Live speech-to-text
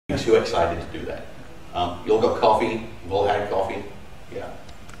too excited to do that. You all got coffee? You've all had coffee? Yeah.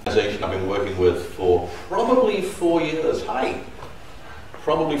 Organization I've been working with for probably 4 years. Hi.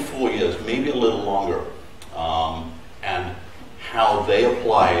 Probably 4 years, maybe a little longer. And how they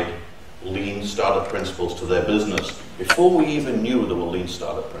applied lean startup principles to their business before we even knew there were lean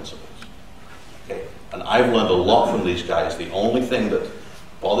startup principles. Okay. And I've learned a lot from these guys. The only thing that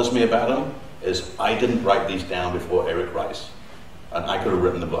bothers me about them is I didn't write these down before Eric Rice. And I could have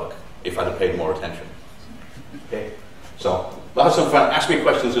written the book if I'd have paid more attention. Okay? So, we'll have some fun. Ask me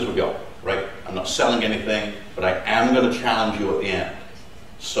questions as we go, right? I'm not selling anything, but I am going to challenge you at the end.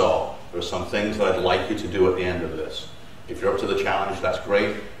 So, there are some things that I'd like you to do at the end of this. If you're up to the challenge, that's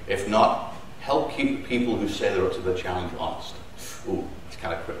great. If not, help keep people who say they're up to the challenge honest. Ooh, it's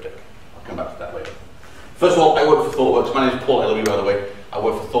kind of cryptic. I'll come back to that later. First of all, I work for ThoughtWorks. My name is Paul Elarby, by the way. I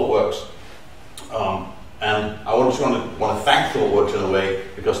work for ThoughtWorks. And I want to thank ThoughtWorks in a way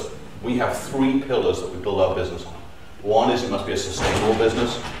because we have 3 pillars that we build our business on. One is it must be a sustainable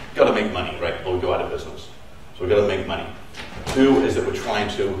business. You've got to make money, right? Or we go out of business. So we've got to make money. 2 is that we're trying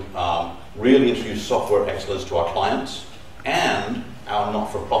to really introduce software excellence to our clients and our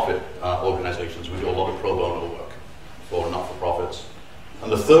not-for-profit organizations. We do a lot of pro bono work for not-for-profits.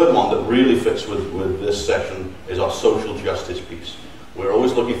 And the third one that really fits with this session is our social justice piece. We're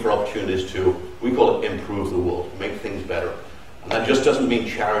always looking for opportunities to, we call it improve the world, make things better. And that just doesn't mean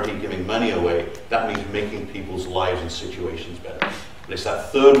charity, giving money away. That means making people's lives and situations better. And it's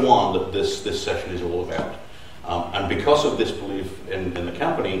that third one that this session is all about. And because of this belief in the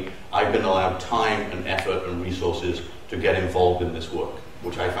company, I've been allowed time and effort and resources to get involved in this work,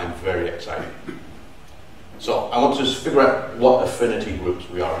 which I find very exciting. So I want to just figure out what affinity groups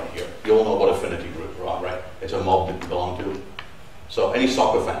we are in here. You all know what affinity groups are, right? It's a mob that you belong to. So any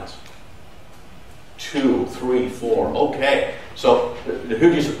soccer fans? 2, 3, 4. Okay. So who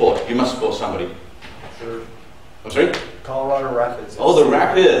do you support? You must support somebody. Sure. I'm sorry? Colorado Rapids. Oh, the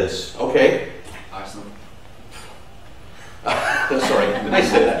Rapids. Okay. Awesome. Sorry, did I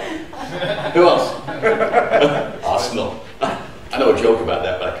say that? Who else? Arsenal. I know a joke about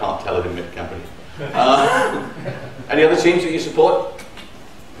that, but I can't tell it in mid-company. Any other teams that you support?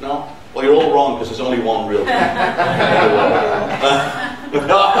 No? Well, you're all wrong because there's only one real team.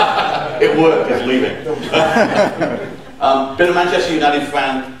 It worked, it's leaving. Been a Manchester United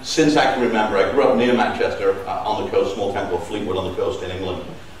fan since I can remember. I grew up near Manchester on the coast, small town called Fleetwood on the coast in England.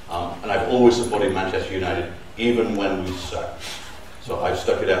 And I've always supported Manchester United, even when we suck. So I've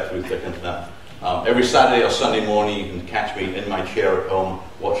stuck it out through thick and thin. Every Saturday or Sunday morning, you can catch me in my chair at home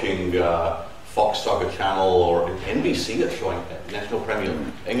watching Fox Soccer Channel or NBC is showing National Premier,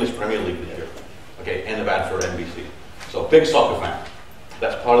 English Premier League this year. Okay, end of ad for NBC. So big soccer fan.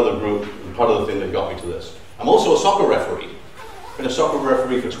 That's part of the group, part of the thing that got me to this. I'm also a soccer referee. Been a soccer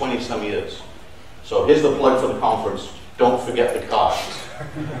referee for 20-some years. So here's the plug for the conference. Don't forget the cards.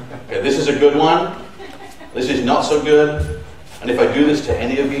 Okay, this is a good one. This is not so good. And if I do this to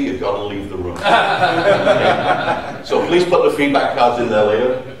any of you, you've got to leave the room. Okay? So please put the feedback cards in there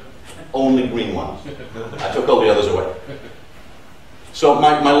later. Only green ones. I took all the others away. So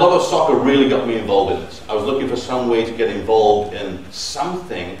my love of soccer really got me involved in this. I was looking for some way to get involved in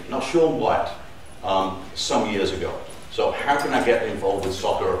something, not sure what, some years ago. So how can I get involved with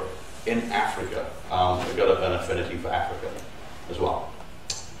soccer in Africa? I've got an affinity for Africa as well.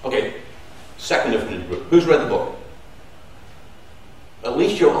 Okay, second affinity group. Who's read the book? At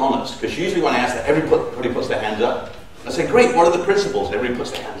least you're honest, because usually when I ask that, everybody puts their hands up. I say, great, what are the principles? And everybody puts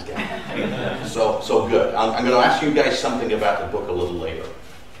their hands down. So good. I'm going to ask you guys something about the book a little later.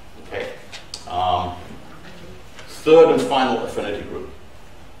 Okay. Third and final affinity group.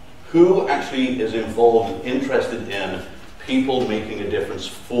 Who actually is involved and interested in people making a difference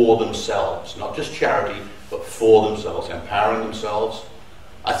for themselves? Not just charity, but for themselves, empowering themselves.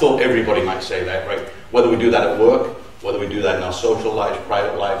 I thought everybody might say that, right? Whether we do that at work, whether we do that in our social lives,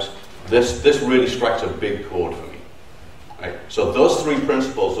 private lives, this really strikes a big chord for me. Right? So those 3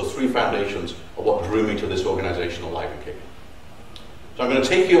 principles, those 3 foundations are what drew me to this organization, Alive and Kicking. So I'm going to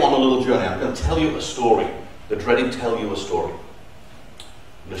take you on a little journey. I'm going to tell you a story, the dreaded tell you a story.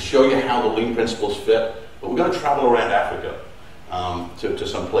 I'm going to show you how the lean principles fit, but we're going to travel around Africa to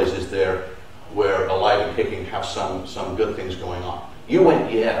some places there where Alive and Kicking have some good things going on. You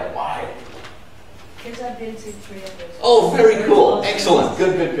went, yeah, why? Because I've been to 3 of those. Oh, very cool. Excellent.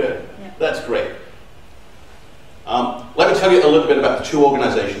 Good. Yeah. That's great. Let me tell you a little bit about the 2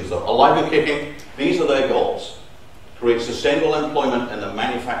 organizations, though. Alive and Kicking, these are their goals. Create sustainable employment in the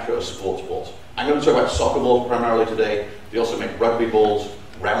manufacture of sports balls. I'm going to talk about soccer balls primarily today. They also make rugby balls,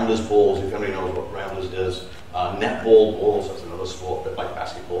 rounders balls, if anybody knows what rounders is, netball balls, that's another sport, a bit like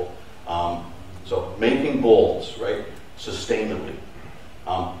basketball.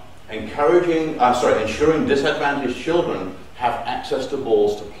 ensuring disadvantaged children have access to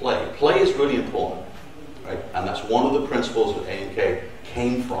balls to play. Play is really important, right? And that's one of the principles that A&K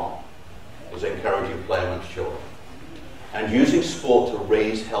came from, is encouraging play amongst children. And using sport to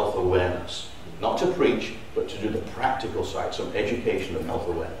raise health awareness. Not to preach, but to do the practical side, some education of health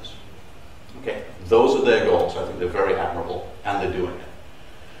awareness. Okay, those are their goals. I think they're very admirable, and they're doing it.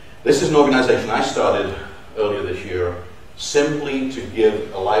 This is an organization I started earlier this year simply to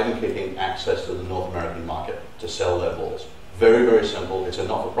give Alive and Kicking access to the North American market to sell their balls. Very, very simple. It's a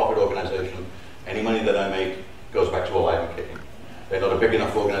not-for-profit organization. Any money that I make goes back to Alive and Kicking. They're not a big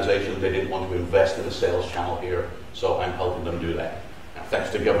enough organization. They didn't want to invest in a sales channel here, so I'm helping them do that. Now,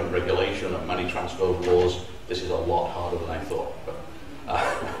 thanks to government regulation and money transfer laws, this is a lot harder than I thought. But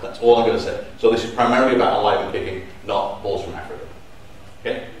that's all I'm going to say. So this is primarily about Alive and Kicking, not balls from Africa.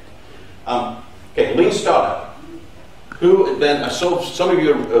 Okay? Okay, Lean Startup. Who then, so some of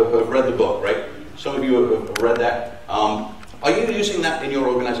you have read the book, right? Some of you have read that. Are you using that in your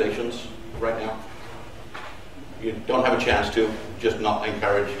organizations right now? You don't have a chance to, just not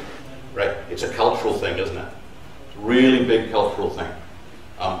encouraged, right? It's a cultural thing, isn't it? It's a really big cultural thing.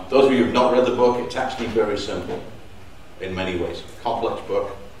 Those of you who have not read the book, it's actually very simple in many ways. Complex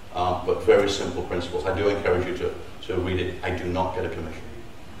book, but very simple principles. I do encourage you to read it. I do not get a commission.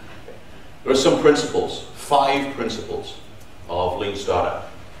 Okay. There are some principles, 5 principles of Lean Startup.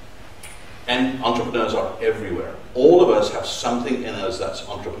 And entrepreneurs are everywhere. All of us have something in us that's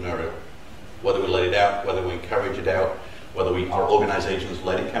entrepreneurial. Whether we let it out, whether we encourage it out, whether our organizations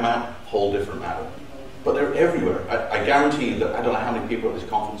let it come out, whole different matter. But they're everywhere. I guarantee that, I don't know how many people at this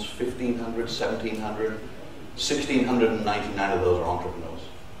conference, 1,500, 1,700, 1,699 of those are entrepreneurs.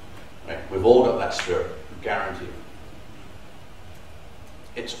 Right? We've all got that spirit, guaranteed.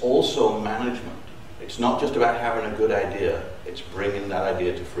 It's also management. It's not just about having a good idea, it's bringing that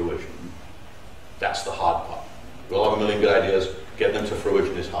idea to fruition. That's the hard part. We all have a million good ideas, getting them to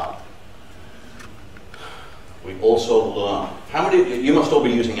fruition is hard. We also learn. How many, you must all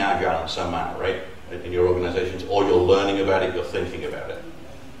be using Agile in some manner, right? In your organizations, or you're learning about it, you're thinking about it.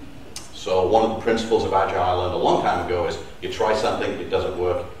 So one of the principles of Agile I learned a long time ago is you try something, it doesn't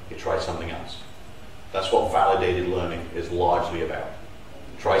work, you try something else. That's what validated learning is largely about.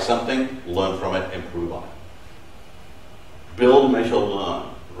 Try something, learn from it, improve on it. Build, measure, learn,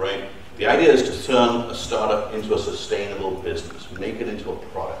 right? The idea is to turn a startup into a sustainable business, make it into a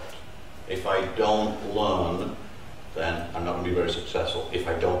product. If I don't learn, then I'm not going to be very successful. If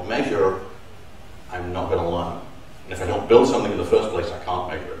I don't measure, I'm not going to learn. And if I don't build something in the first place, I can't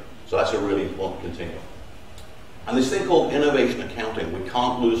measure it. So that's a really important continuum. And this thing called innovation accounting, we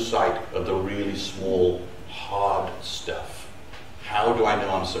can't lose sight of the really small, hard stuff. How do I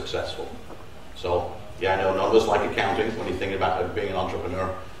know I'm successful? So, yeah, I know none of us like accounting when you're thinking about being an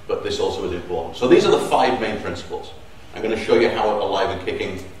entrepreneur, but this also is important. So these are the 5 main principles. I'm going to show you how Alive and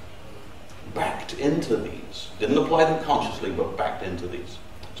Kicking backed into these. Didn't apply them consciously, but backed into these.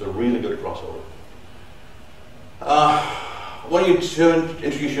 It's a really good crossover. I want you to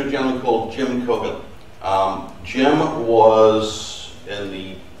introduce you to a gentleman called Jim Cogan. Jim was in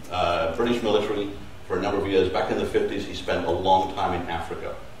the British military for a number of years. Back in the 50s, he spent a long time in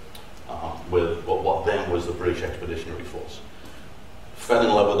Africa with what then was the British Expeditionary Force. Fell in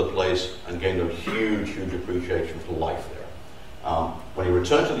love with the place and gained a huge, huge appreciation for life there. When he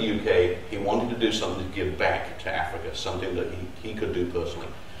returned to the UK, he wanted to do something to give back to Africa, something that he could do personally.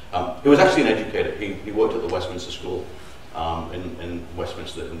 He was actually an educator. He worked at the Westminster School in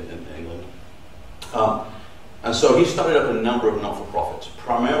Westminster in England. And so he started up a number of not-for-profits,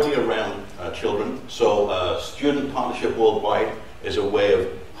 primarily around children. So Student Partnership Worldwide is a way of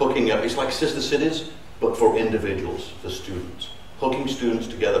hooking up. It's like sister cities, but for individuals, for students. Hooking students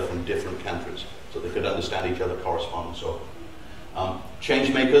together from different countries so they could understand each other, correspond, and so forth.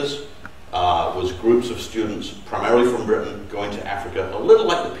 Changemakers was groups of students, primarily from Britain, going to Africa, a little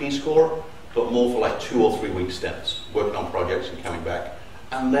like the Peace Corps, but more for like 2 or 3 week stints, working on projects and coming back,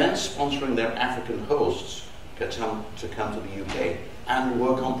 and then sponsoring their African hosts to come to the UK and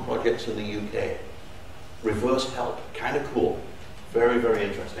work on projects in the UK. Reverse help, kind of cool, very, very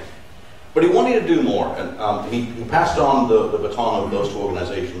interesting. But he wanted to do more, and he passed on the baton of those 2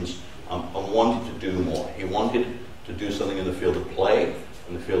 organizations and wanted to do more. He wanted to do something in the field of play,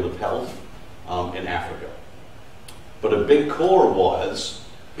 in the field of health, in Africa. But a big core was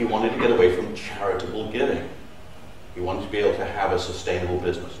he wanted to get away from charitable giving. He wanted to be able to have a sustainable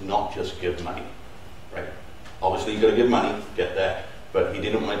business, not just give money, right? Obviously, you've got to give money, get that, but he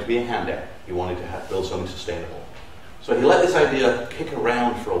didn't want it to be a handout. He wanted to build something sustainable. So he let this idea kick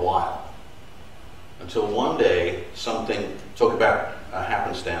around for a while, until one day, something, talk about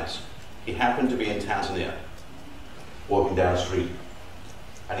happenstance, he happened to be in Tanzania, walking down the street,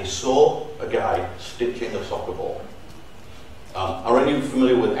 and he saw a guy stitching a soccer ball. Are any of you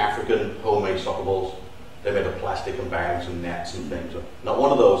familiar with African homemade soccer balls? They're made of plastic and bags and nets and things. Not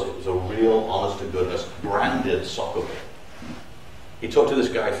one of those. It was a real, honest-to-goodness, branded soccer ball. He talked to this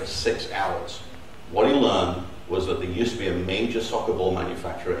guy for 6 hours. What he learned was that there used to be a major soccer ball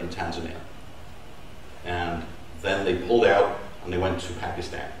manufacturer in Tanzania. And then they pulled out and they went to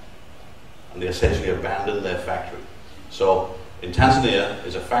Pakistan. And they essentially abandoned their factory. So in Tanzania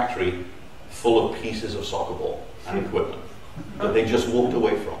is a factory full of pieces of soccer ball and equipment that they just walked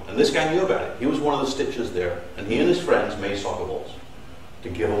away from. And this guy knew about it. He was one of the stitchers there, and he and his friends made soccer balls to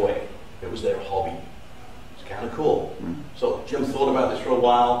give away. It was their hobby. It's kind of cool. So Jim thought about this for a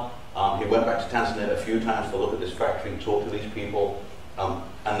while. He went back to Tanzania a few times to look at this factory, talk to these people, and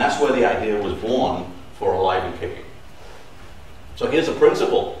that's where the idea was born for Alive and Kicking. So here's a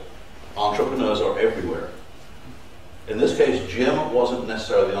principle. Entrepreneurs are everywhere. In this case, Jim wasn't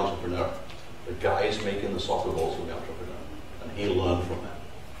necessarily the entrepreneur. The guys making the soccer balls were the entrepreneur. And he learned from them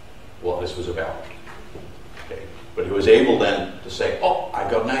what this was about. Okay. But he was able then to say, oh, I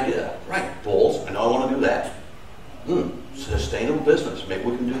got an idea. Right, balls, I know I want to do that. Sustainable business, maybe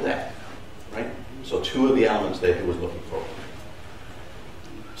we can do that. Right? So 2 of the elements that he was looking for.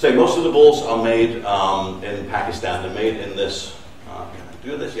 So most of the balls are made in Pakistan. They're made in this, can I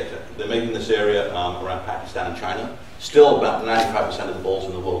do this? Yes, they're made in this area around Pakistan and China. Still about 95% of the balls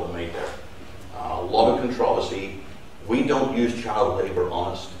in the world are made there. A lot of controversy. We don't use child labor,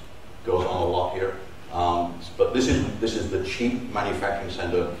 honest. Goes on a lot here. But this is the cheap manufacturing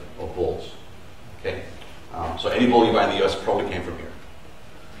center of balls. Okay? So any ball you buy in the US probably came from here.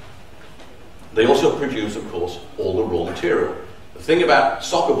 They also produce, of course, all the raw material. The thing about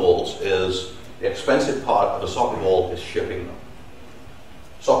soccer balls is the expensive part of a soccer ball is shipping them.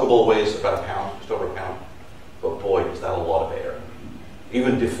 Soccer ball weighs about a pound, just over a pound. But boy, is that a lot of air.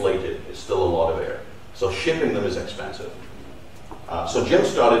 Even deflated, it's still a lot of air. So shipping them is expensive. So Jim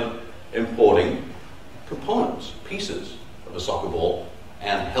started importing components, pieces of a soccer ball,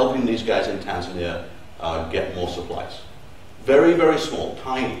 and helping these guys in Tanzania get more supplies. Very, very small,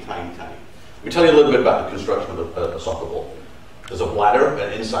 tiny, tiny, tiny. Let me tell you a little bit about the construction of a soccer ball. There's a bladder,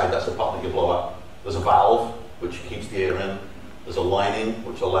 and inside that's the part that you blow up. There's a valve, which keeps the air in. There's a lining,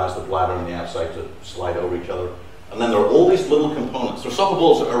 which allows the bladder and the outside to slide over each other. And then there are all these little components. There are soccer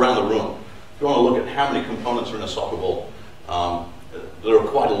balls around the room. If you want to look at how many components are in a soccer ball, there are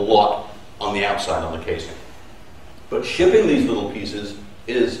quite a lot on the outside on the casing. But shipping these little pieces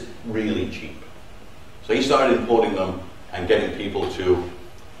is really cheap. So he started importing them and getting people to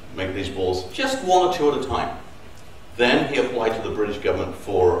make these balls just 1 or 2 at a time. Then he applied to the British government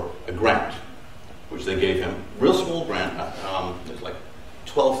for a grant, which they gave him. Real small grant. It's like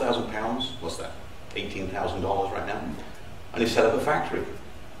 £12,000. What's that? $18,000 right now. And he set up a factory.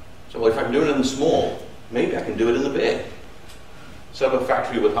 So, well, if I can do it in the small, maybe I can do it in the big. Set up a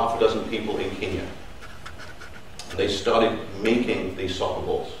factory with half a dozen people in Kenya. And they started making these soccer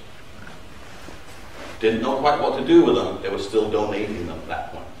balls. Didn't know quite what to do with them. They were still donating them at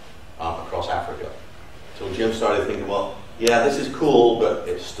that point across Africa. So Jim started thinking, well, yeah, this is cool, but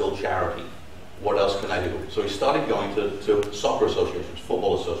it's still charity. What else can I do? So he started going to soccer associations,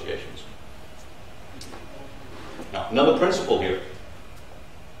 football associations. Now, another principle here.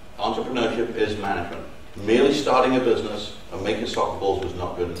 Entrepreneurship is management. Merely starting a business and making soccer balls was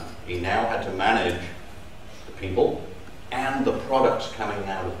not good enough. He now had to manage the people and the products coming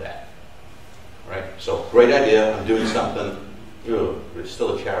out of that. Right? So, great idea, I'm doing something, but it's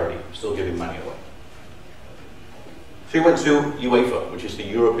still a charity, I'm still giving money away. So he went to UEFA, which is the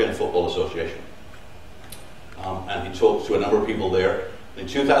European Football Association. And he talked to a number of people there. In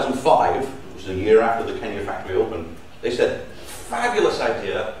 2005, which was a year after the Kenya factory opened, they said, fabulous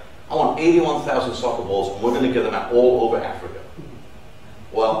idea, I want 81,000 soccer balls and we're going to give them out all over Africa.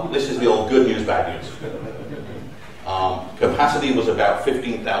 Well, this is the old good news, bad news. Capacity was about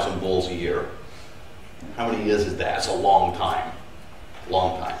 15,000 balls a year. How many years is that? It's a long time.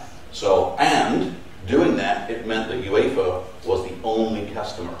 Long time. So, and doing that, it meant that UEFA was the only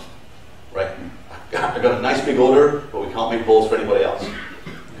customer. Right? I got a nice big order, but we can't make balls for anybody else.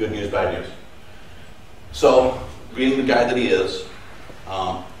 Good news, bad news. So, being the guy that he is,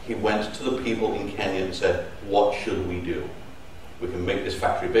 he went to the people in Kenya and said, what should we do? We can make this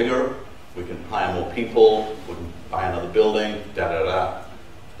factory bigger, we can hire more people, we can buy another building, da-da-da.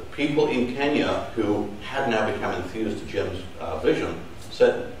 The people in Kenya who had now become enthused to Jim's vision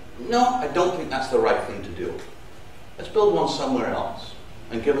said, no, I don't think that's the right thing to do. Let's build one somewhere else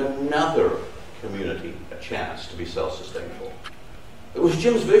and give another community a chance to be self-sustainable. It was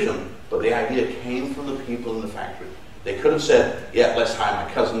Jim's vision, but the idea came from the people in the factory. They could have said, yeah, let's hire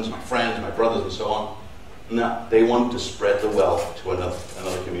my cousins, my friends, my brothers, and so on. No, they wanted to spread the wealth to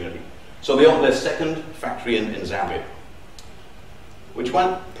another community. So they opened their second factory in Zambia, which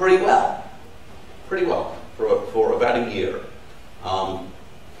went pretty well for about a year.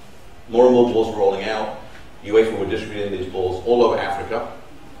 More and more balls were rolling out. UEFA were distributing these balls all over Africa,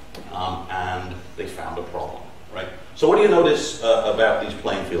 and they found a problem, right? So what do you notice about these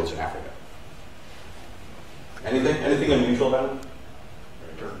playing fields in Africa? Anything unusual about them?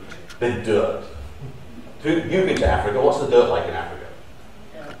 They're dirt. You've been to Africa. What's the dirt like in Africa?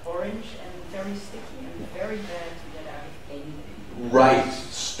 Orange and very sticky and very bad to get out of anything. Right.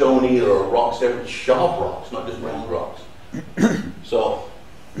 Stony, there are rocks there, sharp rocks, not just round rocks. So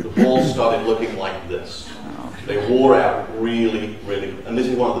the balls started looking like this. They wore out really, and this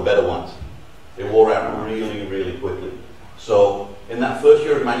is one of the better ones. They wore out really, really quickly. So in that first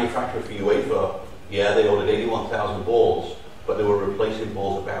year of manufacture for UEFA, yeah, they ordered 81,000 balls, but they were replacing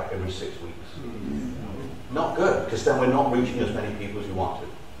balls about every 6 weeks. Not good, because then we're not reaching as many people as we want to.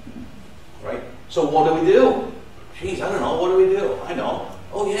 Right? So what do we do? Geez, I don't know. What do we do? I know.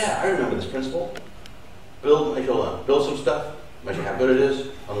 Oh yeah, I remember this principle. Build, measure, learn. Build some stuff, measure how good it is,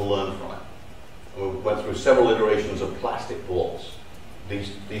 and learn from it. And we went through several iterations of plastic balls,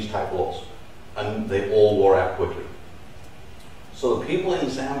 these type balls, and they all wore out quickly. So the people in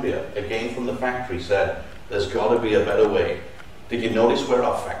Zambia, again from the factory, said, there's got to be a better way. Did you notice where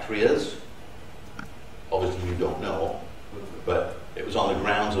our factory is? Obviously you don't know, but it was on the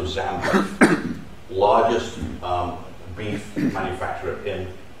grounds of Zambia, largest beef manufacturer in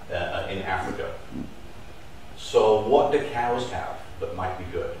Africa. So what do cows have that might be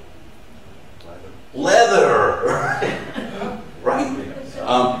good? Leather, right?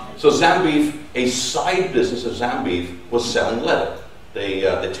 So Zambeef, a side business of Zambeef, was selling leather. They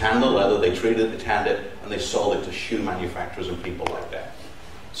tanned the leather, they treated it, they tanned it, and they sold it to shoe manufacturers and people like that.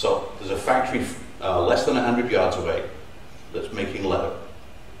 So there's a factory less than 100 yards away that's making leather,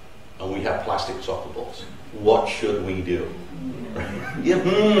 and we have plastic soccer balls. What should we do?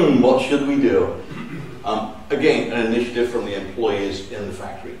 What should we do? Again, an initiative from the employees in the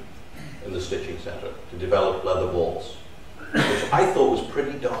factory, in the stitching center, to develop leather balls, which I thought was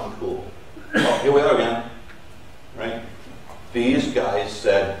pretty darn cool. Oh, here we are again, right? These guys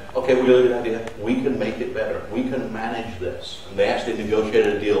said, okay, we got a good idea. We can make it better. We can manage this. And they actually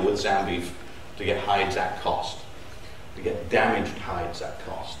negotiated a deal with Zambeef to get hides at cost, to get damaged hides at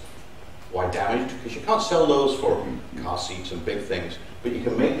cost. Why damaged? Because you can't sell those for car seats and big things, but you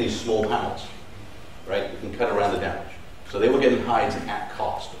can make these small panels, right? You can cut around the damage. So they were getting hides at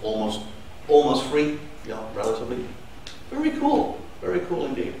cost, almost free, you know, relatively. Very cool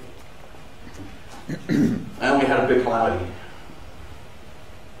indeed. And we had a big calamity.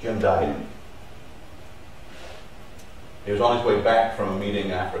 Jim died. He was on his way back from a meeting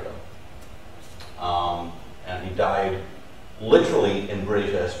in Africa. And he died literally in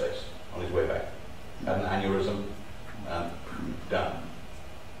British airspace on his way back. Had an aneurysm and done.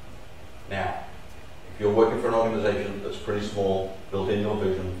 Now, if you're working for an organization that's pretty small, built in your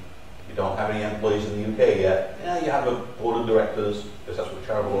vision, you don't have any employees in the UK yet, yeah, you have a board of directors, because that's what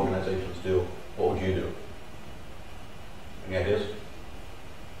charitable organizations do. What would you do? Any ideas?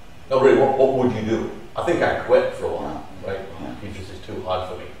 No, really, what would you do? I think I'd quit for a while, right? This is too hard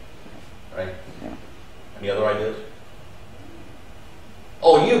for me, right? Yeah. Any other ideas?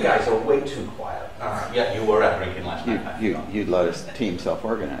 Oh, you guys are way too quiet. Yeah, you were out drinking last night. You'd let us team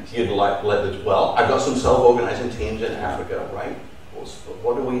self-organize. You'd like let the, well, I've got some self-organizing teams in Africa, right?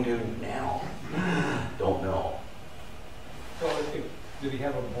 What do we do now? Don't know. Well, did he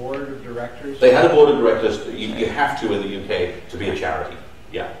have a board of directors? They had a board of directors. You have to in the UK to be a charity.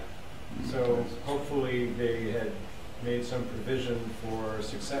 Yeah. So hopefully they had made some provision for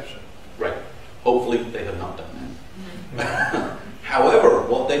succession. Right. Hopefully they have not done that. However,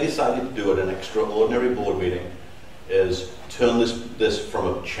 what they decided to do at an extraordinary board meeting is turn this from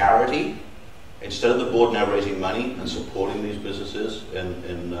a charity. Instead of the board now raising money and supporting these businesses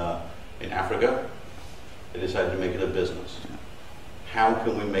in Africa, they decided to make it a business. How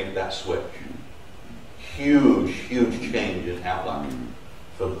can we make that switch? Huge change in outlook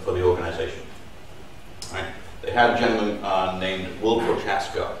for the organization. Right? They had a gentleman named Will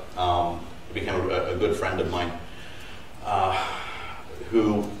Prochaska, who became a good friend of mine,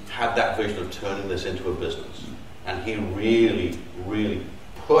 who had that vision of turning this into a business. And he really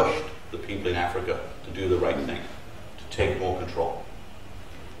pushed the people in Africa to do the right thing, to take more control.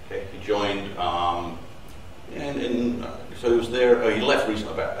 Okay, he joined, so he was there, he left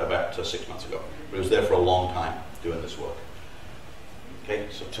recently, about 6 months ago, but he was there for a long time doing this work. Okay,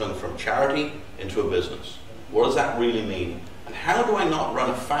 so turn from charity into a business. What does that really mean? And how do I not run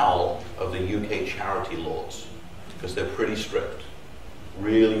afoul of the UK charity laws? Because they're pretty strict.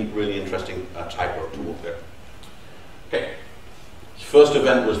 Really, really interesting tightrope to walk there. Okay, first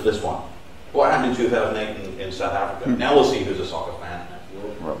event was this one. What happened in 2008 in South Africa? Now we'll see who's a soccer fan.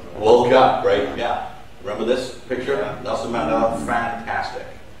 World Cup, right? Yeah. Remember this picture? Nelson Mandela, fantastic.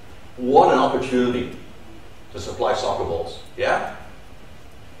 What an opportunity to supply soccer balls. Yeah?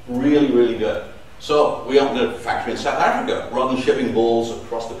 Really, really good. So we opened a factory in South Africa rather than shipping balls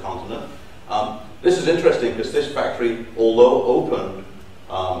across the continent. This is interesting because this factory, although opened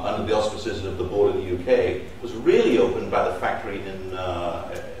under the auspices of the board of the UK, was really opened by the factory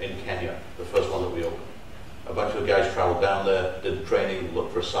in Kenya, the first one that we opened. A bunch of the guys traveled down there, did the training,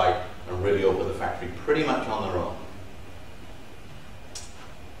 looked for a site, and really opened the factory pretty much on their own.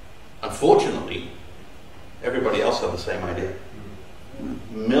 Unfortunately, everybody else had the same idea.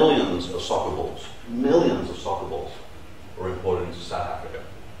 Millions of soccer balls were imported into South Africa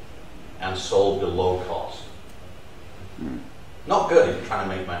and sold below cost. Not good if you're trying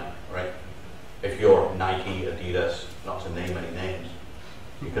to make money, right? If you're Nike, Adidas, not to name any names,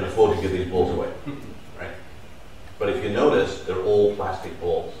 you can afford to give these balls away, right? But if you notice, they're all plastic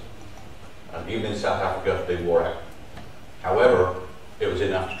balls. And even in South Africa, they wore out. However, it was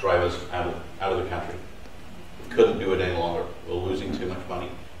enough to drive us out of the country. We couldn't do it any longer. We were losing too much money.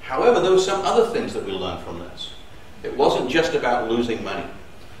 However, there were some other things that we learned from this. It wasn't just about losing money.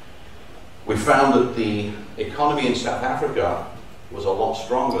 We found that the economy in South Africa was a lot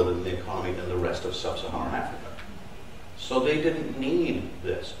stronger than the economy in the rest of sub-Saharan Africa. So they didn't need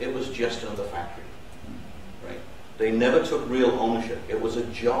this. It was just another factory, right? They never took real ownership. It was a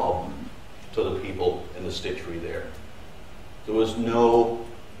job to the people in the stitchery there. There was no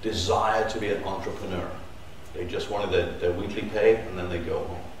desire to be an entrepreneur. They just wanted their weekly pay and then they go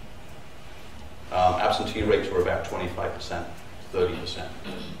home. Absentee rates were about 25%, 30%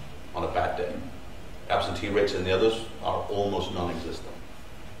 on a bad day. Absentee rates in the others are almost non-existent.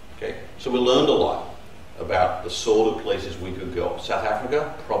 Okay, so we learned a lot about the sort of places we could go. South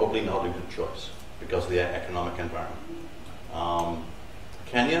Africa, probably not a good choice because of the economic environment.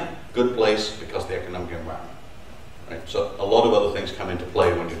 Kenya, good place because of the economic environment. Right? So a lot of other things come into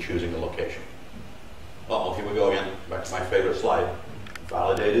play when you're choosing a location. Uh-oh, here we go again. Back to my favorite slide.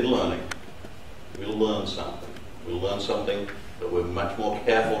 Validated learning. We learn something. We learn something that we're much more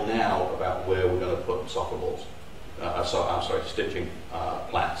careful now about where we're going to put soccer balls. Stitching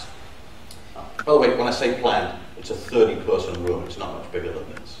plants. By the way, when I say plant, it's a 30-person room. It's not much bigger than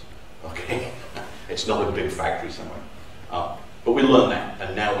this. Okay? It's not a big factory somewhere. But we learn that,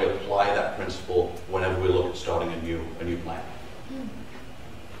 and now we apply that principle whenever we look at starting a new plant.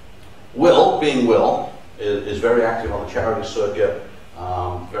 Will, being Will, is very active on the charity circuit,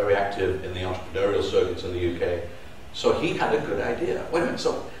 very active in the entrepreneurial circuits in the UK. So he had a good idea. Wait a minute,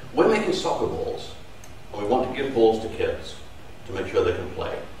 so we're making soccer balls, and we want to give balls to kids to make sure they can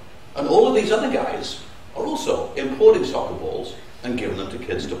play. And all of these other guys are also importing soccer balls and giving them to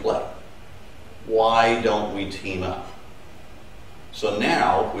kids to play. Why don't we team up? So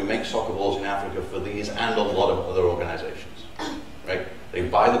now we make soccer balls in Africa for these and a lot of other organizations, right? They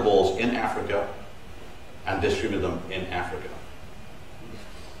buy the balls in Africa and distribute them in Africa.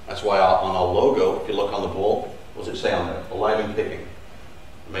 That's why on our logo, if you look on the ball, what does it say on there? Alive and kicking.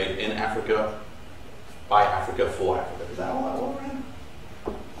 Made in Africa, by Africa, for Africa. Is that all around?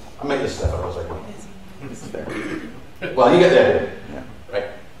 I made this stuff up. I was like, it's there. Well, you get the idea, right?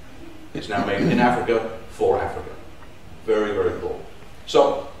 It's now made in Africa, for Africa. Very, very cool.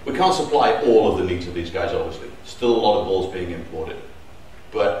 So we can't supply all of the needs of these guys, obviously. Still a lot of balls being imported.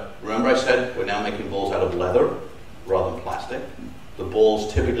 But remember I said we're now making balls out of leather rather than plastic. The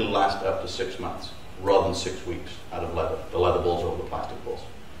balls typically last up to 6 months rather than 6 weeks out of leather. The leather balls over the plastic balls,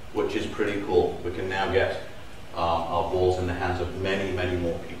 which is pretty cool. We can now get our balls in the hands of many, many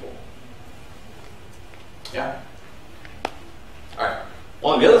more people. Yeah? All right.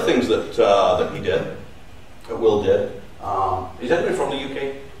 One of the other things that he did, that Will did, is anybody from the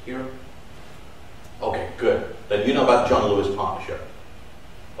UK here? Okay, good. Then you know about John Lewis Partnership.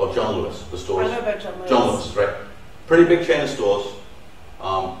 Oh, John Lewis, the stores. I know about John Lewis. John Lewis, right. Pretty big chain of stores.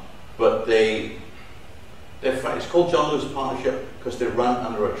 But they're funny. It's called John Lewis Partnership because they run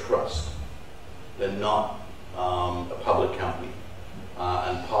under a trust. They're not a public company.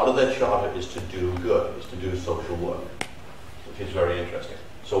 And part of their charter is to do good, is to do social work, which is very interesting.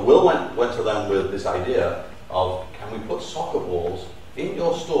 So Will went to them with this idea of, can we put soccer balls in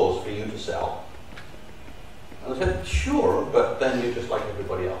your stores for you to sell? And I said, sure, but then you're just like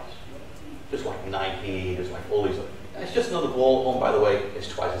everybody else. Just like Nike, just like all these And it's just another ball. Oh, and by the way, it's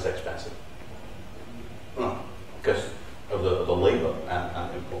twice as expensive. Because of the labor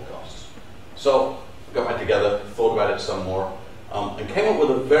and import costs. So we got back together, thought about it some more, and came up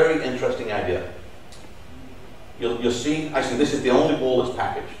with a very interesting idea. You'll see, actually this is the only ball that's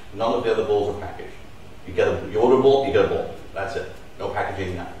packaged. None of the other balls are packaged. You order a ball, you get a ball. That's it. No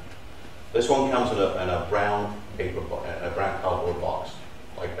packaging now. This one comes in a brown a brown cardboard box,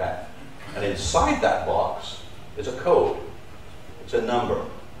 like that. And inside that box is a code. It's a number.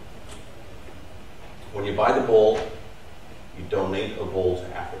 When you buy the ball, you donate a ball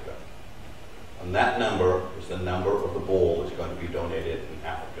to Africa. And that number is the number of the ball that's going to be donated in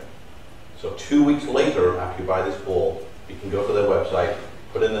Africa. So 2 weeks later, after you buy this ball, you can go to their website,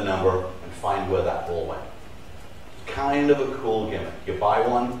 put in the number, and find where that ball went. It's kind of a cool gimmick. You buy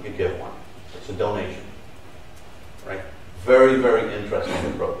one, you give one. It's a donation. Right? Very, very interesting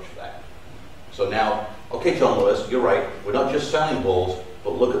approach to that. So now, okay, John Lewis, you're right. We're not just selling balls,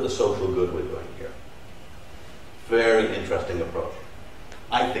 but look at the social good we're doing here. Very interesting approach.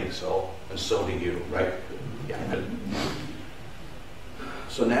 I think so, and so do you, right? Yeah, good.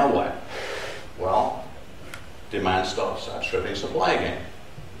 So now what? Well, demand starts outstripping supply again.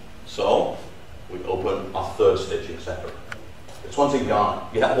 So we open our third stitching center. It's once in Ghana.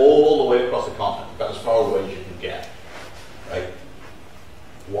 Yeah, all the way across the continent, about as far away as you can get. Right?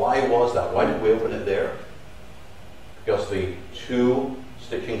 Why was that? Why did we open it there? Because the two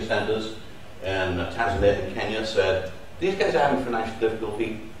stitching centers in Tanzania and Kenya said, these guys are having financial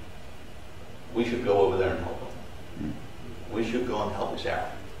difficulty. We should go over there and help them. We should go and help this out.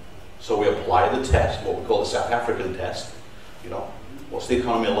 So we apply the test, what we call the South African test. You know, what's the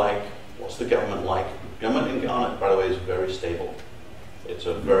economy like? What's the government like? Government in Ghana, by the way, is very stable. It's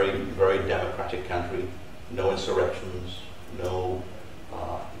a very, very democratic country. No insurrections, no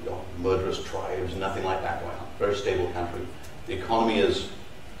murderous tribes, nothing like that going on. Very stable country. The economy is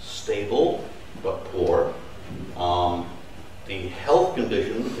stable but poor. The health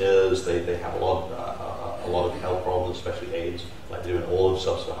condition is they have a lot of health problems, especially AIDS, like they do in all of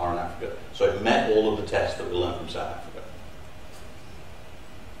sub-Saharan Africa. So it met all of the tests that we learned from South Africa.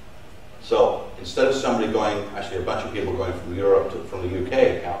 So instead of somebody going, actually a bunch of people going from Europe from the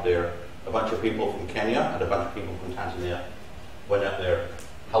UK out there, a bunch of people from Kenya and a bunch of people from Tanzania went out there,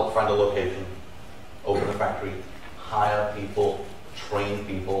 helped find a location, open a factory, hire people, train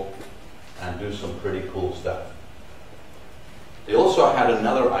people, and do some pretty cool stuff. They also had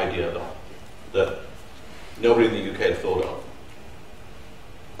another idea, though, that nobody in the UK had thought of.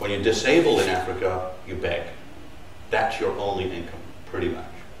 When you're disabled in Africa, you beg. That's your only income, pretty much.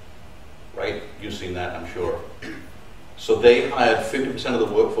 Right? You've seen that, I'm sure. So they hired 50% of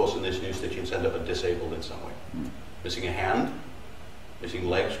the workforce in this new stitching center are disabled in some way. Missing a hand, missing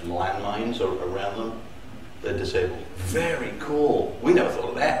legs from landmines around them. They're disabled. Very cool. We never thought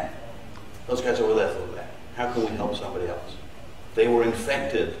of that. Those guys over there thought of that. How can we help somebody else? They were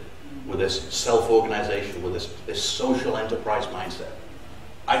infected with this self-organization, with this social enterprise mindset.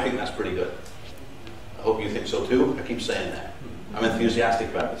 I think that's pretty good. I hope you think so too. I keep saying that. I'm enthusiastic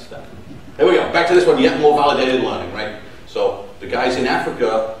about this stuff. Here we go. Back to this one, yet more validated learning, right? So the guys in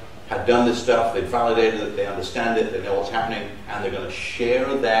Africa had done this stuff, they'd validated it, they understand it, they know what's happening, and they're going to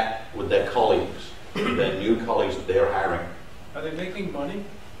share that with their colleagues, their new colleagues that they're hiring. Are they making money?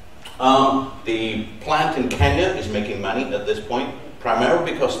 The plant in Kenya is making money at this point,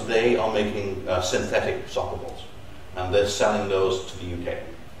 primarily because they are making synthetic soccer balls, and they're selling those to the UK.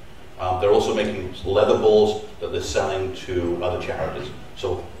 They're also making leather balls that they're selling to other charities,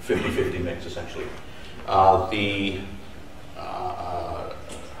 so 50-50 mix essentially. Let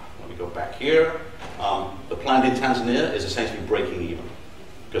me go back here. The plant in Tanzania is essentially breaking even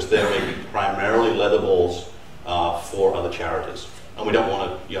because they're making primarily leather balls for other charities. And we don't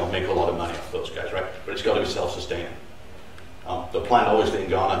want to make a lot of money off those guys, right? But it's got to be self-sustaining. The plant obviously in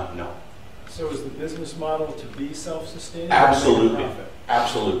Ghana, no. So is the business model to be self-sustaining? Absolutely.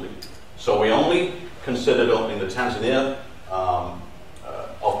 Absolutely. So we only considered opening the Tanzania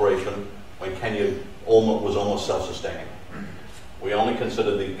operation when Kenya was almost self-sustaining. We only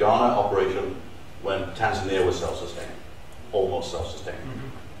considered the Ghana operation when Tanzania was self-sustaining, almost self-sustaining.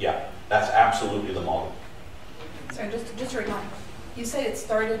 Yeah, that's absolutely the model. Sorry, just to remind, you said it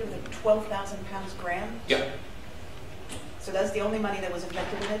started with a 12,000 pounds grant? Yeah. So that's the only money that was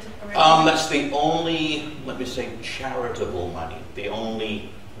invested in it originally? That's the only, let me say, charitable money, the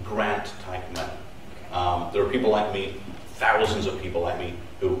only grant-type money. There are people like me, thousands of people like me,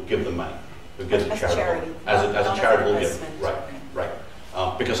 who give them money, who give them charitable, as a charitable gift. Right.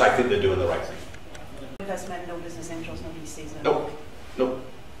 Because I think they're doing the right thing. Investment, no business angels, no VCs. Nope.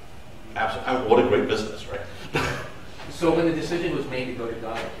 Absolutely. What a great business, right? So when the decision was made to go to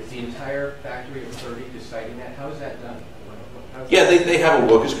Ghana, is the entire factory of 30 deciding that? How is that done? Yeah, they have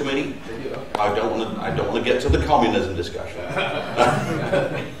a workers' committee. They do, okay. I don't want to get to the communism discussion.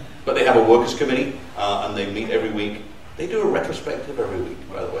 But they have a workers' committee, and they meet every week. They do a retrospective every week,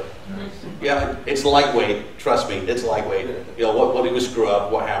 by the way. Yeah, it's lightweight. Trust me, it's lightweight. You know, what did we screw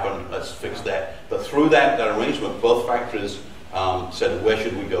up? What happened? Let's fix that. But through that arrangement, both factories said, where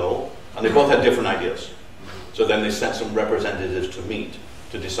should we go? And they both had different ideas. So then they sent some representatives to meet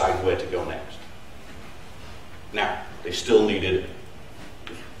to decide where to go next. Now, they still needed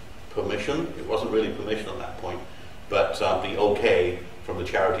permission. It wasn't really permission at that point, but the okay from the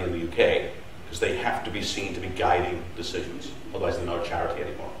charity in the UK, because they have to be seen to be guiding decisions. Otherwise, they're not a charity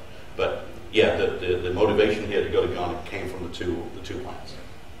anymore. But yeah, the motivation here to go to Ghana came from the two plans.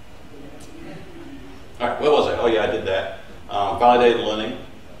 All right, where was I? Oh yeah, I did that. Validated learning.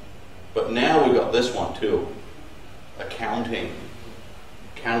 But now we've got this one too. Accounting.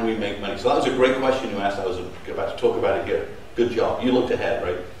 Can we make money? So that was a great question you asked. I was about to talk about it here. Good job. You looked ahead,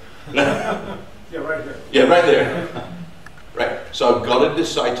 right? Yeah, right here. Yeah, right there. Right. So I've got to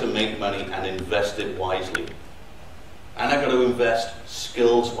decide to make money and invest it wisely. And I've got to invest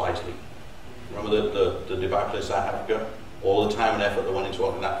skills wisely. Remember the debacle in South Africa? All the time and effort that went into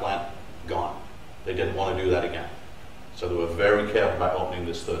opening that plant, gone. They didn't want to do that again. So they were very careful about opening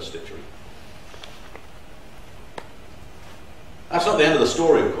this third stitchery. That's not the end of the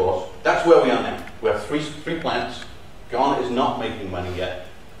story, of course. That's where we are now. We have three plants. Ghana is not making money yet.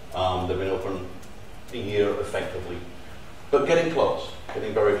 They've been open a year effectively. But getting close,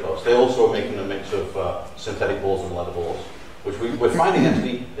 getting very close. They also are making a mix of synthetic balls and leather balls, which we're finding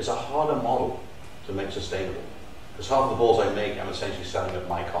actually is a harder model to make sustainable. Because half of the balls I make, I'm essentially selling at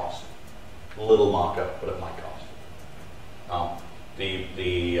my cost. A little markup, but at my cost.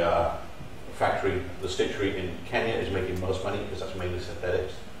 The factory, the stitchery in Kenya is making most money because that's mainly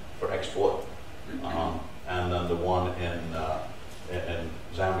synthetics for export. And then the one in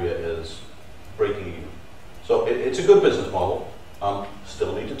Zambia is breaking even. So it's a good business model.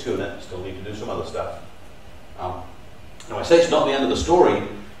 Still need to tune it, still need to do some other stuff. Now I say it's not the end of the story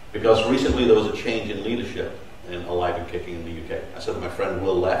because recently there was a change in leadership in Alive and Kicking in the UK. I said my friend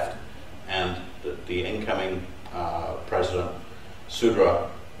Will left, and the incoming president,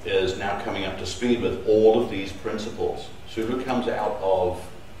 Sudra, is now coming up to speed with all of these principles. Sudra comes out of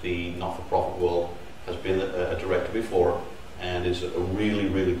the not-for-profit world, has been a director before, and is a really,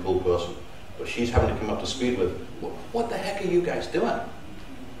 really cool person. But she's having to come up to speed with, what the heck are you guys doing?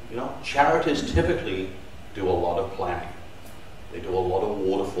 You know, charities typically do a lot of planning. They do a lot of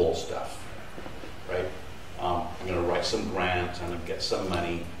waterfall stuff, right? I'm going to write some grants, I'm going to get some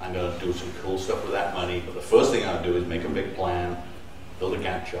money, I'm going to do some cool stuff with that money, but the first thing I'll do is make a big plan, build a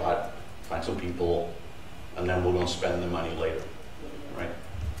Gantt chart, find some people, and then we're going to spend the money later, right?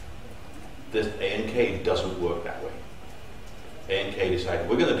 This A&K doesn't work that way. A&K decided,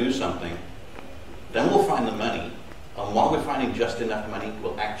 we're going to do something, then we'll find the money, and while we're finding just enough money,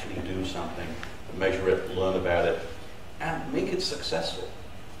 we'll actually do something, measure it, learn about it, and make it successful.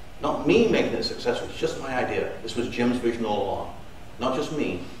 Not me making it successful, it's just my idea. This was Jim's vision all along. Not just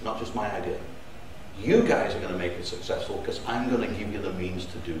me, not just my idea. You guys are going to make it successful because I'm going to give you the means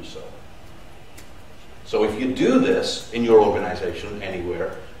to do so. So if you do this in your organization,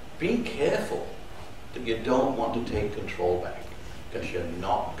 anywhere, be careful that you don't want to take control back because you're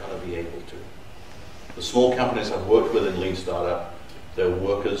not going to be able to. The small companies I've worked with in Lean Startup, their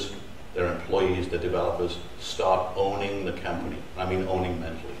workers, their employees, their developers, start owning the company. I mean owning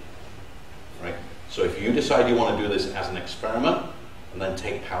mentally. Right? So if you decide you want to do this as an experiment and then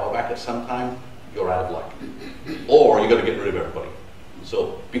take power back at some time, you're out of luck. Or you've got to get rid of everybody.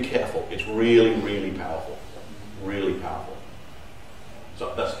 So be careful. It's really, really powerful. Really powerful.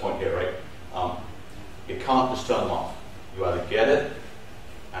 So that's the point here, right? You can't just turn them off. You either get it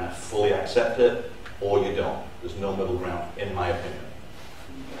and fully accept it, or you don't. There's no middle ground, in my opinion.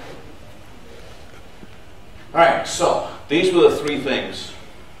 All right, so these were the three things.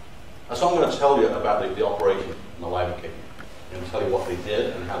 So I'm going to tell you about the operation in Alive and Kicking. I'm going to tell you what they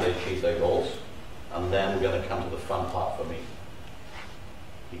did and how they achieved their goals. And then we're going to come to the fun part for me.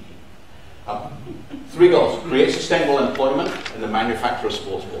 Three goals. Create sustainable employment in the manufacture of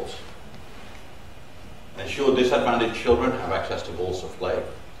sports balls. Ensure disadvantaged children have access to balls of play.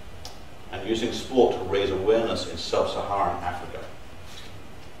 And using sport to raise awareness in sub-Saharan Africa.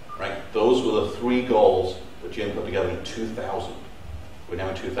 Right? Those were the three goals that Jim put together in 2000. We're now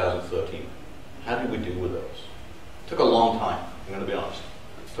in 2013. How did we do with those? It took a long time, I'm going to be honest.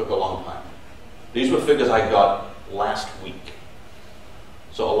 It took a long time. These were figures I got last week.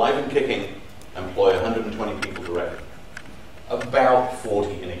 So Alive and Kicking employ 120 people directly. about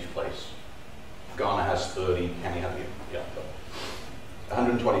 40 in each place. Ghana has 30, Kenya has,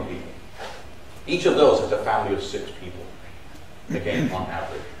 120 people. Each of those has a family of 6 people, again, on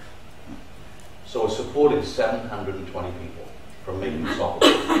average. So we're supporting 720 people from making soccer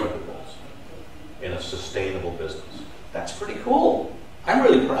balls and rugby balls in a sustainable business. That's pretty cool. I'm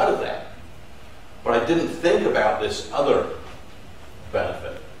really proud of that. But I didn't think about this other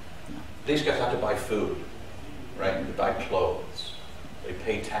benefit. These guys have to buy food, right? They buy clothes. They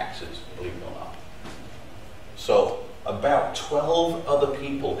pay taxes, believe it or not. So about 12 other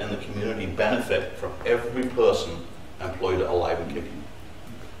people in the community benefit from every person employed at Alive and Kicking.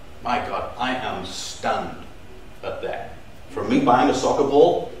 My God, I am stunned at that. For me buying a soccer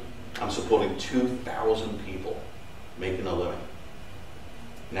ball, I'm supporting 2,000 people making a living.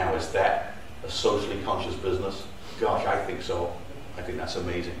 Now, is that a socially conscious business? Gosh, I think so. I think that's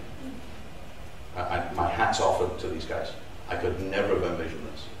amazing. My hat's off to these guys. I could never have envisioned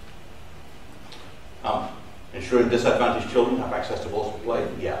this. Ensuring disadvantaged children have access to balls to play.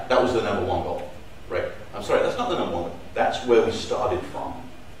 Yeah, that was the #1 goal. Right. I'm sorry, that's not the #1 goal. That's where we started from.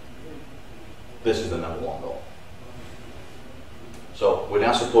 This is the #1 goal. So we're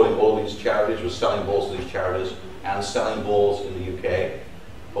now supporting all these charities. We're selling balls to these charities and selling balls in the UK,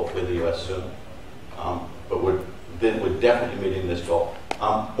 hopefully the US soon. But we're definitely meeting this goal.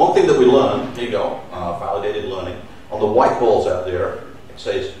 One thing that we learned, here you go, validated learning. On the white balls out there, it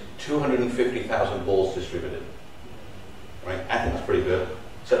says 250,000 balls distributed. Right? I think that's pretty good.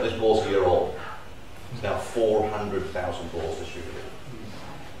 Except this ball's a year old. It's now 400,000 balls distributed.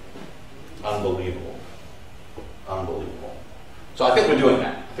 Unbelievable. Unbelievable. So I think we're doing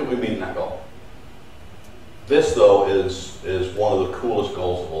that. I think we're meeting that goal. This, though, is one of the coolest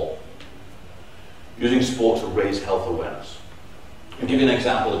goals of all. Using sport to raise health awareness. I'll give you an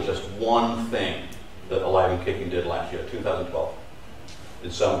example of just one thing that Alive and Kicking did last year, 2012.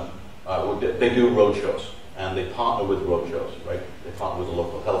 It's they do road shows, and they partner with road shows, right? They partner with the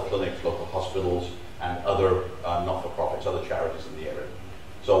local health clinics, local hospitals, and other not-for-profits, other charities in the area.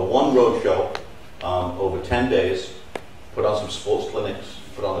 So one road show over 10 days, put on some sports clinics,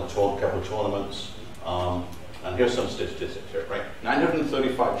 put on a couple of tournaments, and here's some statistics here, right?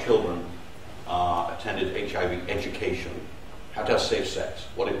 935 children attended HIV education, how to have safe sex,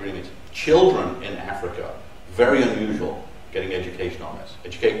 what it really means. Children in Africa, very unusual, getting education on this.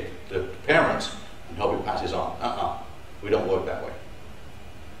 Educate the parents and help it pass this on. We don't work that way.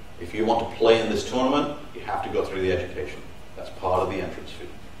 If you want to play in this tournament, you have to go through the education. That's part of the entrance fee.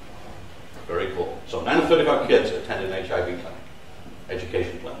 Very cool. So 935 kids attended an HIV clinic,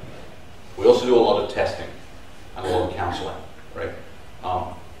 education clinic. We also do a lot of testing and a lot of counseling, right?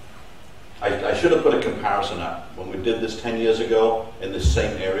 I should have put a comparison up. When we did this 10 years ago in this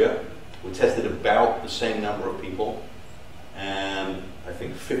same area, we tested about the same number of people, and I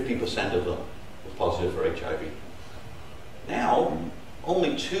think 50% of them were positive for HIV. Now,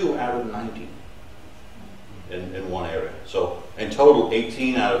 only 2 out of 90 in one area. So in total,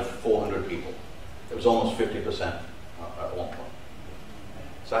 18 out of 400 people. It was almost 50% at one point.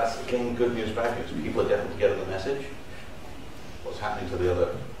 So that's, again, good news, bad news. People are definitely getting the message. What's happening to the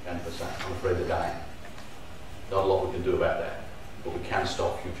other 10%? I'm afraid they're dying. Not a lot we can do about that, but we can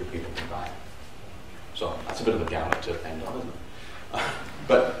stop future people from dying. So that's a bit of a downer to end on, isn't it?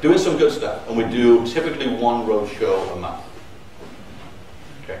 But doing some good stuff, and we do typically one road show a month.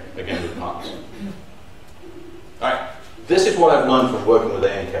 Okay, again with partners. All right, this is what I've learned from working with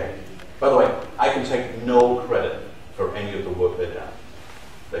A&K. By the way, I can take no credit for any of the work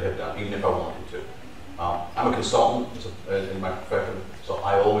they have done, even if I wanted to. I'm a consultant in my profession, so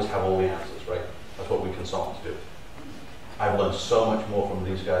I always have all the answers, right? That's what we consultants do. I've learned so much more from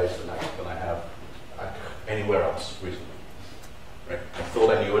these guys than I have anywhere else recently. Right? I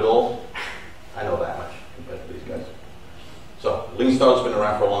thought I knew it all. I know that much compared to these guys. So Lean Startup's been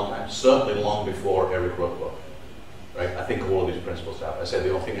around for a long time, certainly long before Eric wrote the book. Right? I think all of these principles have. I said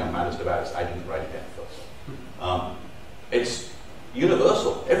the only thing I'm maddest about is I didn't write it down first. It's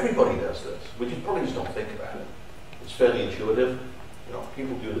universal. Everybody does this. We probably just don't think about it. It's fairly intuitive. You know,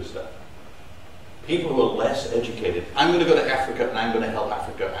 people do this stuff. People who are less educated. I'm going to go to Africa and I'm going to help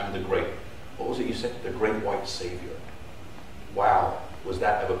Africa. I'm the great, what was it you said? The great white savior. Wow, was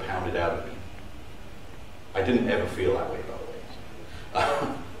that ever pounded out of me? I didn't ever feel that way, by the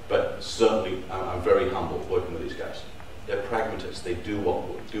way. But certainly, I'm very humble working with these guys. They're pragmatists. They do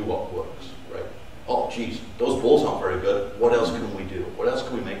what works, right? Oh, geez, those balls aren't very good. What else can we do? What else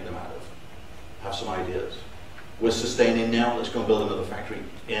can we make them out of? Have some ideas. We're sustaining now. Let's go and build another factory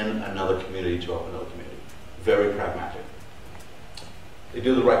in another community to help another community. Very pragmatic. They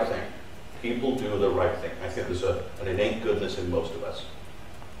do the right thing. people do the right thing. I think there's an innate goodness in most of us.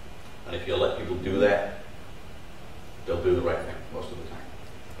 And if you let people do that, they'll do the right thing most of the time.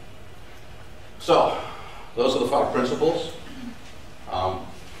 So, those are the 5 principles.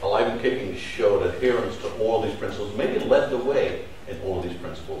 Alive and Kicking showed adherence to all these principles, maybe led the way in all of these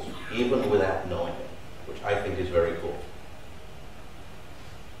principles, even without knowing it, which I think is very cool.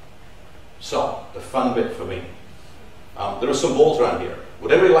 So, the fun bit for me. There are some balls around here.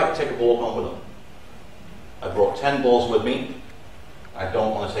 Would anybody like to take a ball home with them? I brought 10 balls with me. I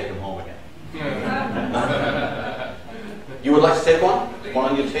don't want to take them home again. You would like to take one? One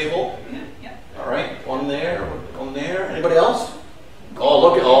on your table? Yeah. All right, one there, one there. Anybody else? Oh,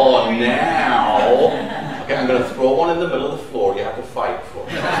 look at, oh, now. Okay, I'm going to throw one in the middle of the floor. You have to fight for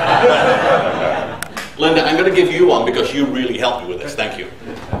it. Linda, I'm going to give you one because you really helped me with this. Thank you.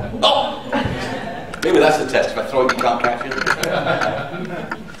 Oh! Maybe that's the test. If I throw it, you can't catch it.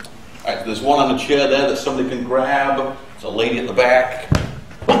 All right, there's one on the chair there that somebody can grab. There's a lady at the back.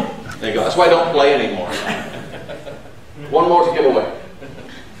 There you go. That's why I don't play anymore. One more to give away.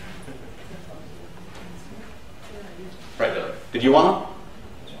 Right there. Did you want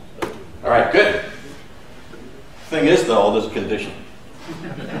them? All right, good. Thing is, though, there's a condition.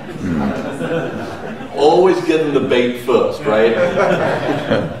 Always give them the bait first, right?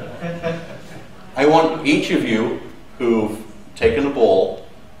 I want each of you who've taken a ball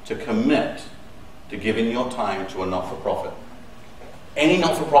to commit to giving your time to a not-for-profit. Any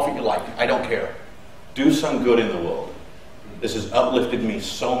not-for-profit you like, I don't care. Do some good in the world. This has uplifted me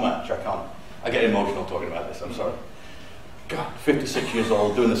so much. I get emotional talking about this, I'm sorry. God, 56 years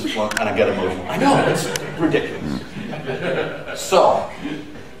old, doing this for and I get emotional. I know, it's ridiculous. So,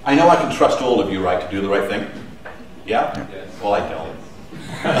 I know I can trust all of you, right, to do the right thing? Yeah? Yes. Well, I don't.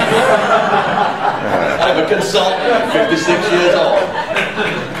 I'm a consultant, 56 years old.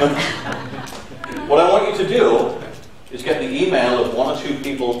 What I want you to do is get the email of 1 or 2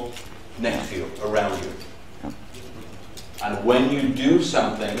 people next to you, around you. And when you do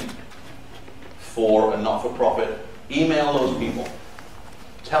something for a not-for-profit, email those people.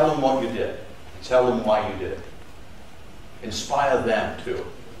 Tell them what you did. Tell them why you did it. Inspire them too.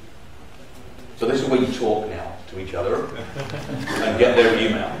 So this is where you talk now to each other and get their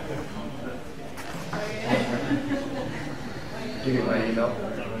email. Give me my email.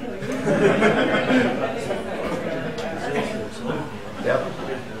 Yep.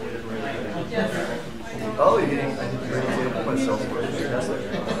 Oh, you're getting, I didn't really put myself for it.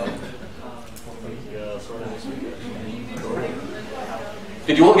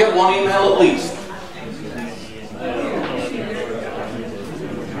 Did you all get one email at least?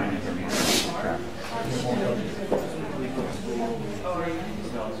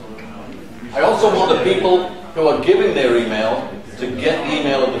 I also want the people who are giving their email to get the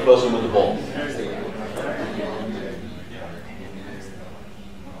email of the person with the ball.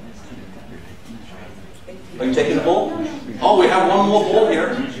 Are you taking the ball? Oh, we have one more ball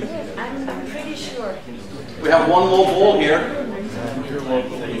here. I'm pretty sure. We have one more ball here.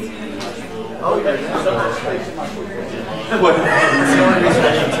 Oh, yeah. What? That's the only reason I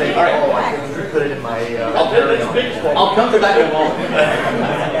didn't take All right. I can put it in my I'll come to that in a moment.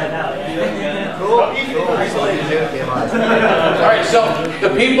 Cool. All right, so the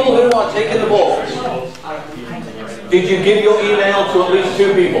people who are taking the balls, did you give your email to at least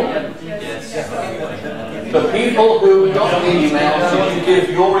 2 people? The people who got the email, did you give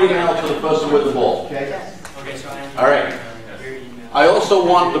your email to the person with the ball? All right. I also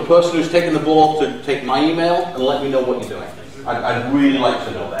want the person who's taking the ball to take my email and let me know what you're doing. I'd really like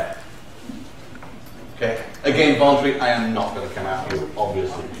to know that. Okay? Again, voluntary, I am not going to come after you,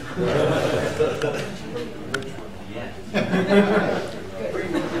 obviously.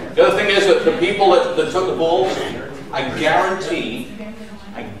 The other thing is that the people that took the balls, I guarantee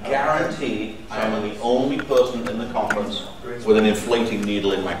I am the only person in the conference with an inflating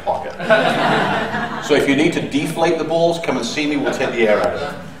needle in my pocket. So if you need to deflate the balls, come and see me, we'll take the air out of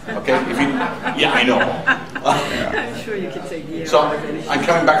it. Okay? Yeah, I know. I'm sure you can take the air So out of it. I'm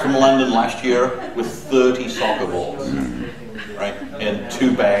coming back from London last year with 30 soccer balls, right, in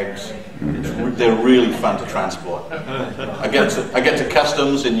 2 bags. They're really fun to transport. I get to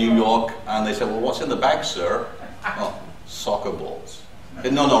customs in New York, and they say, "Well, what's in the bag, sir?" "Oh, soccer balls."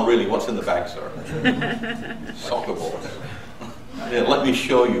 No, really, what's in the bag, sir?" "Soccer balls." "Yeah, let me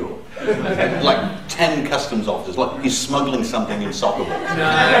show you." Like 10 customs officers, like he's smuggling something in soccer balls.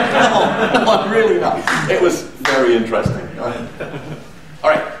 No, really not. It was very interesting. All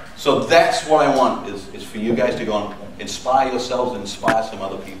right, so that's what I want is for you guys to go and inspire yourselves and inspire some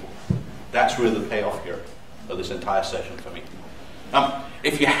other people. That's really the payoff here of this entire session for me.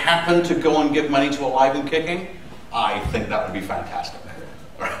 If you happen to go and give money to Alive and Kicking, I think that would be fantastic.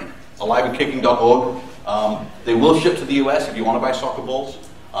 Right? AliveandKicking.org. They will ship to the US if you want to buy soccer balls.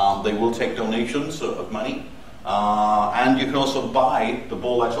 They will take donations of money. And you can also buy the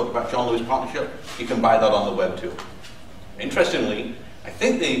ball I talked about, John Lewis Partnership. You can buy that on the web too. Interestingly, I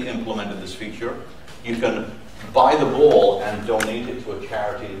think they implemented this feature. You can buy the ball and donate it to a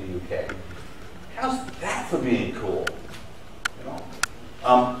charity in the UK. How's that for being cool? You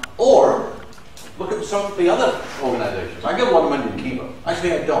know? Or look at some of the other organizations. I give a lot of money to Kiva.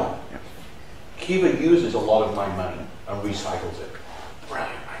 Actually, I don't. Kiva uses a lot of my money and recycles it.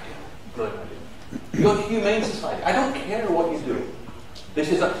 Brilliant idea. Brilliant idea. You're a humane society. I don't care what you do. This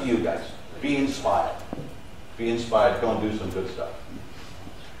is up to you guys. Be inspired. Be inspired. Go and do some good stuff.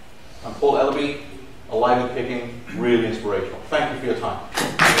 I'm Paul Elarby, Alive and Kicking, really inspirational. Thank you for your time.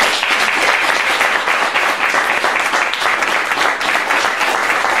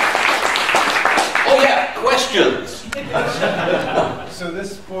 Oh yeah, questions. So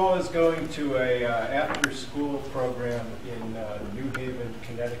this ball is going to a after-school program in New Haven,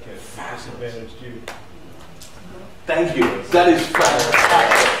 Connecticut, for disadvantaged youth. Thank you. That is fantastic.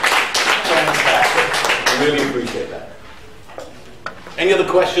 Fantastic. I really appreciate that. Any other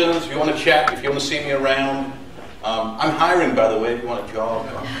questions? If you want to chat, if you want to see me around, I'm hiring, by the way, if you want a job.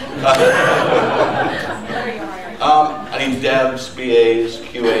 I need devs, BAs,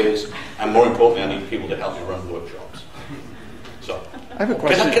 QAs, and more importantly, I need people to help me run workshops. So, I have a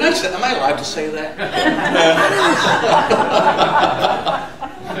question. Can I say, am I allowed to say that?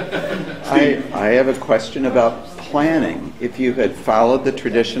 I have a question about planning. If you had followed the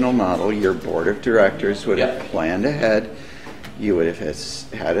traditional model, your board of directors would have planned ahead. You would have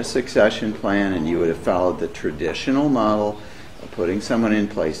had a succession plan, and you would have followed the traditional model of putting someone in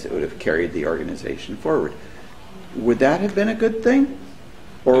place that would have carried the organization forward. Would that have been a good thing?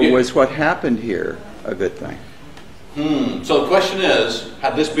 Or was what happened here a good thing? So the question is,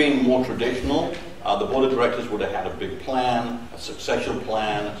 had this been more traditional, the board of directors would have had a big plan, a succession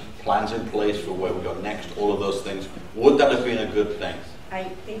plan, plans in place for where we go next, all of those things. Would that have been a good thing? I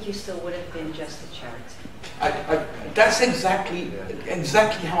think you still would have been just a charity. That's exactly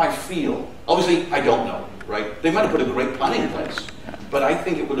how I feel. Obviously, I don't know, right? They might have put a great plan in place, but I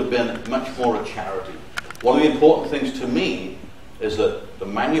think it would have been much more a charity. One of the important things to me is that the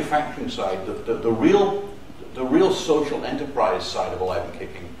manufacturing side, the real social enterprise side of Alive and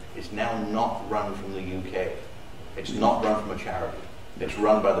Kicking is now not run from the UK. It's not run from a charity. It's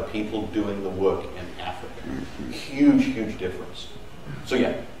run by the people doing the work in Africa. Huge, huge difference. So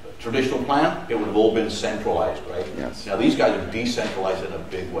yeah, traditional plan, it would have all been centralized, right? Yes. Now these guys are decentralized in a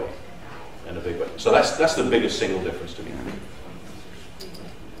big way. So that's the biggest single difference to me.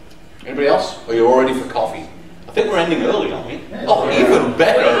 Anybody else? Are you all ready for coffee? I think we're ending early, aren't we? Oh, even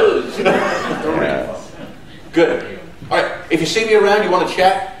better. Good. All right, if you see me around, you want to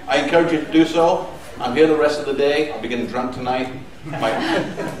chat, I encourage you to do so. I'm here the rest of the day. I'll be getting drunk tonight.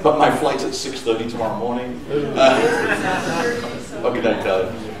 But my flight's at 6:30 tomorrow morning. Okay, don't tell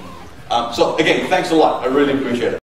you. So again, thanks a lot. I really appreciate it.